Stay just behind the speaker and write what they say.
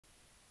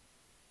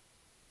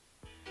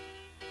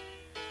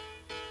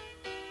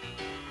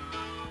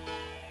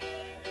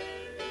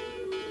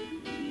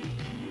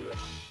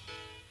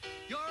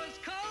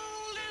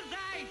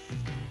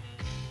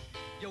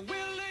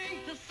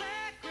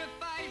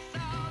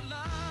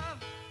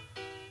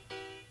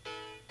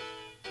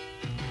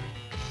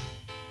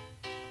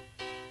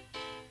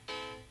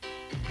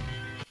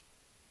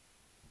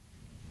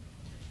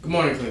Good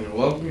morning, Klinger.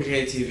 Welcome to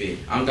KTV.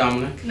 I'm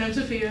Dominic. And I'm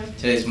Sophia.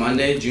 Today's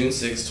Monday, June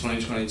 6,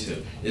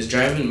 2022. It's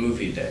Drive-In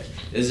Movie Day.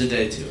 It is a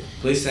day 2.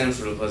 Please stand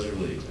for the Pledge of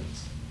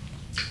Allegiance.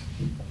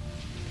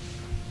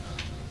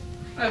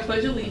 I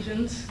pledge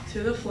allegiance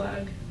to the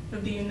flag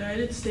of the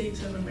United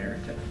States of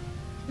America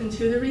and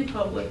to the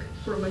republic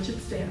for which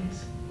it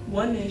stands,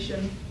 one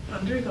nation,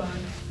 under God,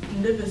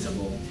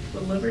 indivisible,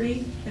 with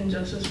liberty and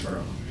justice for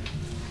all.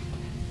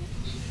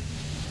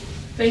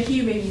 Thank you.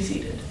 You may be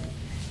seated.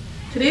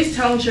 Today's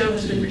talent show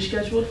has been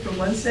rescheduled for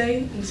Wednesday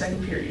in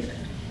second period.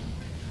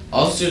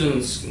 All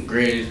students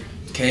graded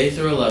K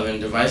through 11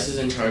 devices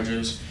and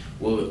chargers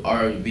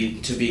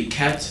to be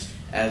kept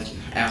at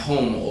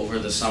home over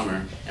the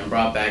summer and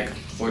brought back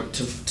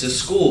to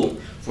school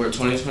for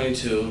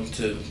 2022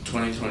 to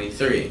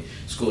 2023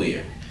 school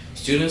year.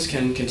 Students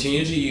can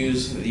continue to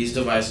use these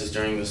devices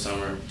during the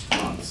summer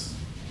months.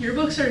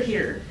 Yearbooks are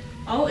here.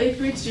 All 8th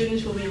grade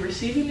students will be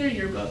receiving their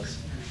yearbooks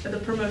at the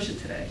promotion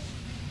today,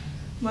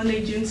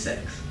 Monday, June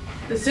 6th.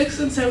 The 6th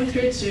and 7th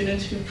grade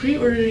students who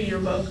pre-ordered a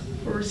yearbook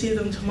will receive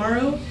them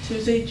tomorrow,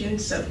 Tuesday, June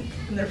 7th,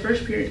 in their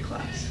first period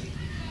class.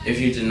 If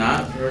you did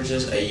not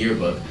purchase a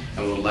yearbook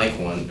and would like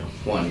one,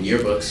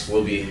 yearbooks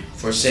will be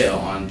for sale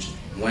on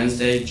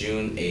Wednesday,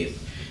 June 8th,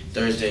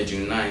 Thursday,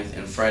 June 9th,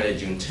 and Friday,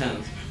 June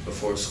 10th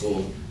before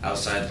school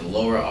outside the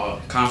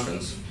lower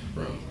conference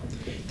room.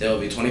 There will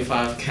be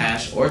 25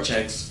 cash or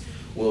checks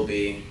will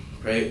be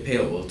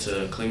payable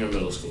to Klinger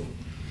Middle School.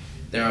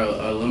 There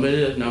are a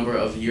limited number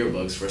of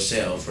yearbooks for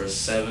sale for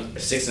 6th and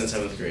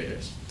 7th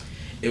graders.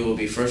 It will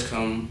be first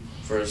come,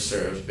 first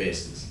served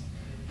basis.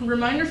 A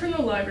reminder from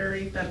the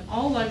library that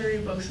all library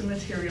books and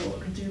material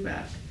are due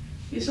back.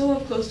 We still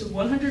have close to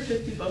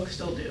 150 books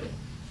still due.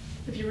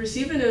 If you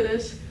receive a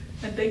notice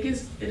and think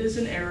it is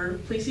an error,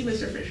 please see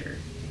Mr. Fisher.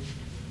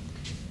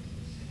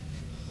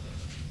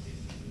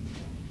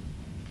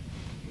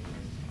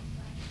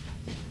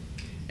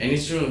 Any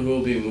student who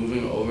will be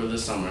moving over the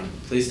summer,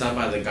 please stop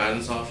by the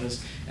guidance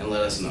office and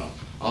let us know.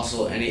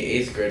 Also, any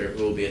 8th grader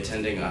who will be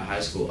attending a high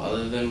school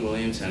other than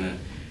William Tennant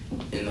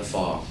in the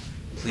fall,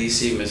 please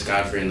see Ms.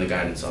 Godfrey in the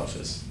guidance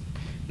office.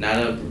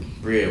 Nada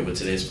Bria with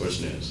today's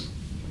sports news.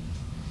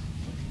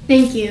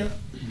 Thank you.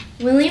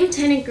 William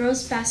Tennant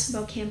Girls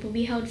Basketball Camp will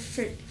be held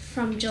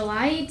from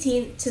July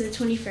 18th to the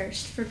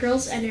 21st for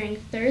girls entering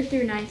 3rd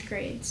through 9th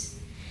grades.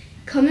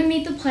 Come and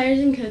meet the players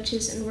and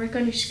coaches and work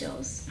on your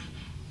skills.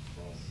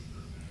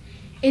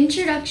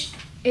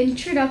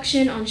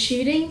 Introduction on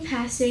shooting,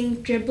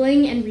 passing,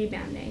 dribbling, and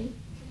rebounding.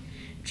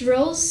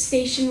 Drills,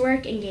 station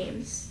work, and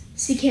games.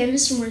 See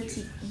Canvas for more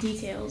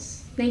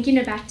details. Thank you,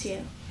 now back to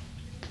you.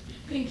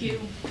 Thank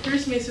you.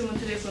 Here's Mason with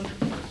today's lunch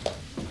report.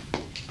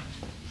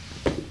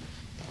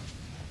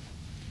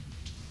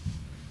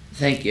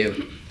 Thank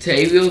you.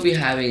 Today we will be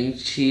having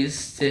cheese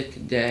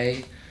stick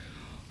day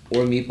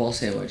or meatball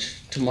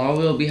sandwich. Tomorrow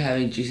we will be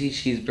having juicy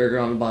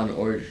cheeseburger on the bun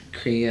or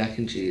creamy mac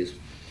and cheese.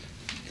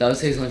 That was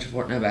today's lunch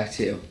report. Now back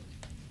to you.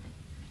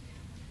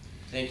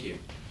 Thank you.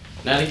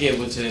 Now to give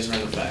with today's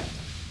random fact.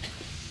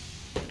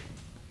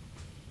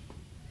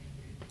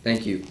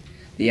 Thank you.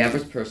 The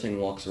average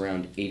person walks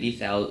around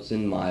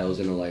 80,000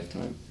 miles in a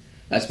lifetime.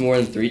 That's more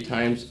than 3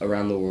 times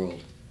around the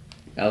world.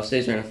 That was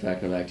today's random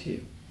fact. Now back to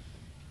you.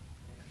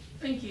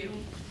 Thank you.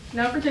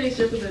 Now for today's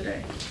joke of the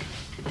day.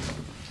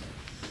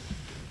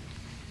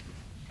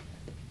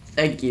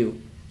 Thank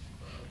you.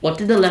 What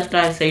did the left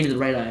eye say to the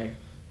right eye?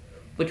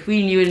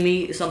 Between you and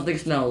me, something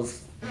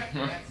smells.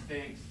 That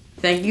stinks.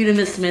 Thank you to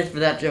Miss Smith for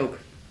that joke.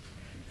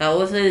 Now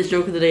let's say this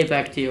joke of the day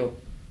back to you.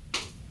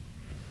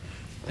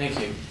 Thank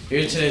you.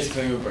 Here are today's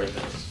Klinger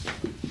birthdays.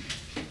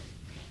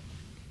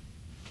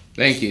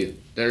 Thank you.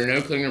 There are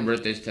no Klinger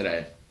birthdays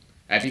today.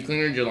 Happy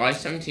Klinger July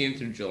 17th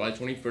through July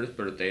 21st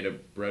birthday to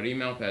Brody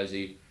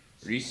Malpezzi,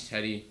 Reese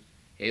Teddy,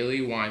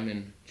 Haley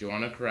Wyman,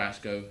 Joanna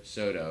Carrasco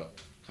Soto,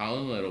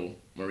 Colin Little,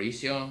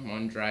 Mauricio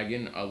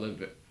Mondragon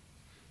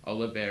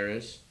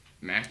Oliveras,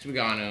 Max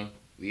Pagano,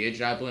 Leah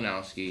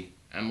Jablanowski,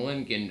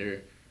 Emmeline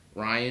Ginder,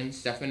 Ryan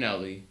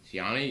Stefanelli,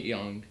 Tiana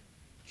Young,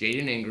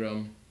 Jaden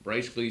Ingram,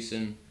 Bryce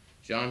Gleason,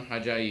 John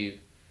Hajayev,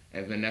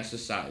 and Vanessa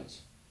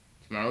Sides.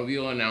 Tomorrow we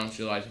will announce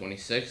July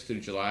 26th through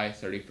July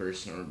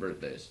 31st on our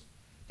birthdays.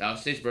 That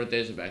was today's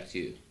birthdays, and back to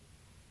you.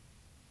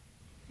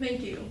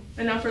 Thank you.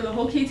 And now for the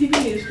whole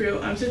KTV News crew,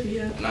 I'm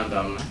Sophia. And I'm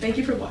Dominic. Thank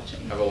you for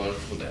watching. Have a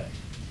wonderful day.